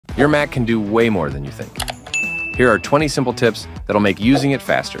Your Mac can do way more than you think. Here are 20 simple tips that'll make using it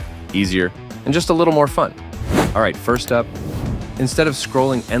faster, easier, and just a little more fun. All right, first up, instead of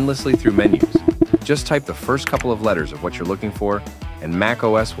scrolling endlessly through menus, just type the first couple of letters of what you're looking for, and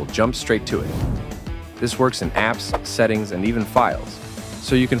macOS will jump straight to it. This works in apps, settings, and even files,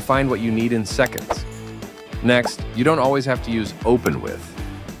 so you can find what you need in seconds. Next, you don't always have to use Open With.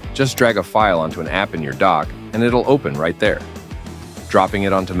 Just drag a file onto an app in your dock, and it'll open right there. Dropping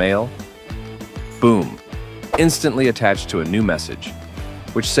it onto Mail? Boom! Instantly attached to a new message,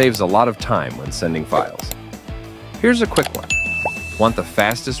 which saves a lot of time when sending files. Here's a quick one. Want the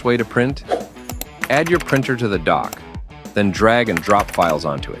fastest way to print? Add your printer to the dock, then drag and drop files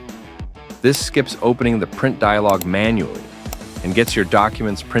onto it. This skips opening the print dialog manually and gets your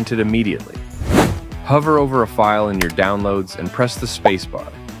documents printed immediately. Hover over a file in your downloads and press the spacebar.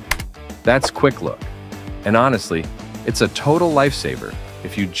 That's Quick Look, and honestly, it's a total lifesaver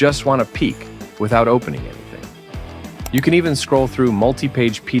if you just want to peek without opening anything. You can even scroll through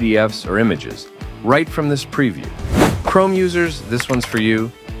multi-page PDFs or images right from this preview. Chrome users, this one's for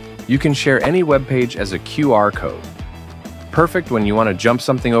you. You can share any web page as a QR code. Perfect when you want to jump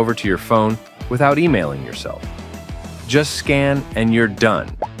something over to your phone without emailing yourself. Just scan and you're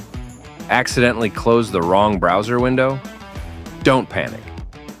done. Accidentally close the wrong browser window? Don't panic.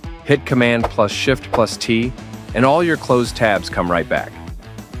 Hit Command plus Shift plus T and all your closed tabs come right back.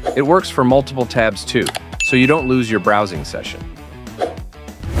 It works for multiple tabs too, so you don't lose your browsing session.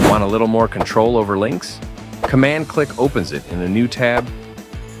 Want a little more control over links? Command-click opens it in a new tab.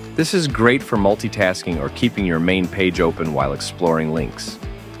 This is great for multitasking or keeping your main page open while exploring links.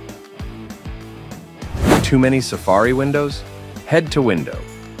 Too many Safari windows? Head to Window.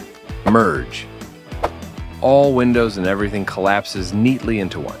 Merge. All windows and everything collapses neatly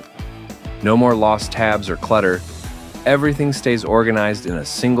into one. No more lost tabs or clutter. Everything stays organized in a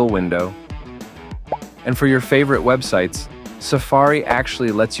single window. And for your favorite websites, Safari actually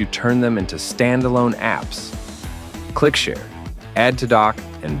lets you turn them into standalone apps. Click Share, add to dock,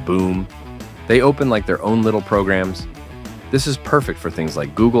 and boom, they open like their own little programs. This is perfect for things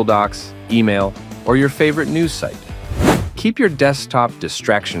like Google Docs, email, or your favorite news site. Keep your desktop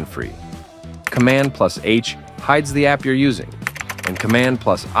distraction-free. Command plus H hides the app you're using, and Command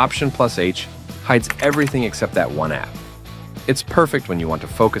plus Option plus H hides everything except that one app. It's perfect when you want to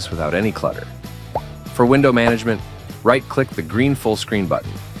focus without any clutter. For window management, right-click the green full screen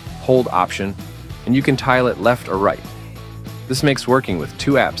button, hold Option, and you can tile it left or right. This makes working with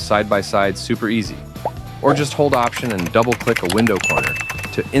two apps side by side super easy. Or just hold Option and double-click a window corner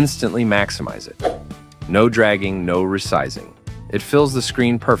to instantly maximize it. No dragging, no resizing. It fills the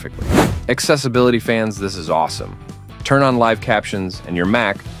screen perfectly. Accessibility fans, this is awesome. Turn on live captions and your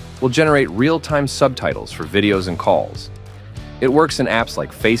Mac will generate real-time subtitles for videos and calls. It works in apps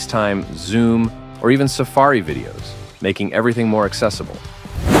like FaceTime, Zoom, or even Safari videos, making everything more accessible.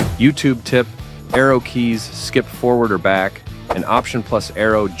 YouTube tip, arrow keys skip forward or back, and Option plus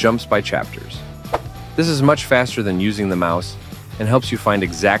arrow jumps by chapters. This is much faster than using the mouse and helps you find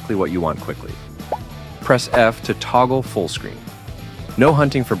exactly what you want quickly. Press F to toggle full screen. No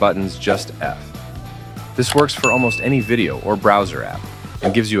hunting for buttons, just F. This works for almost any video or browser app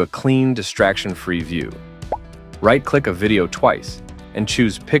and gives you a clean, distraction-free view. Right-click a video twice and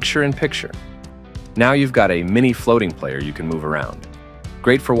choose Picture-in-Picture. Now you've got a mini floating player you can move around.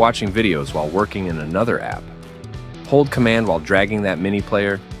 Great for watching videos while working in another app. Hold Command while dragging that mini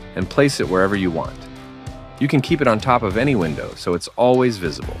player and place it wherever you want. You can keep it on top of any window so it's always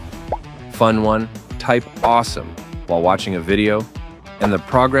visible. Fun one, type Awesome while watching a video, and the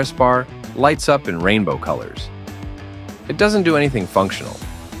progress bar lights up in rainbow colors. It doesn't do anything functional,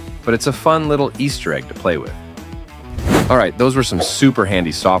 but it's a fun little Easter egg to play with. Alright, those were some super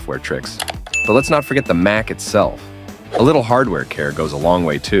handy software tricks, but let's not forget the Mac itself. A little hardware care goes a long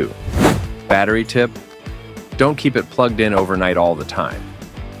way too. Battery tip: don't keep it plugged in overnight all the time.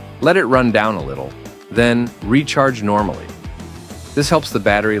 Let it run down a little, then recharge normally. This helps the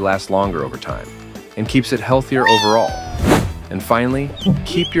battery last longer over time and keeps it healthier overall. And finally,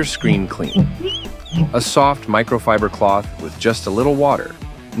 keep your screen clean. A soft microfiber cloth with just a little water,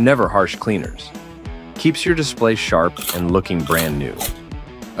 never harsh cleaners, keeps your display sharp and looking brand new.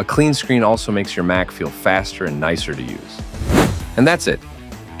 A clean screen also makes your Mac feel faster and nicer to use. And that's it.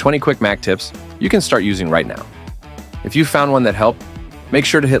 20 quick Mac tips you can start using right now. If you found one that helped, make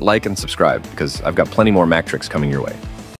sure to hit like and subscribe because I've got plenty more Mac tricks coming your way.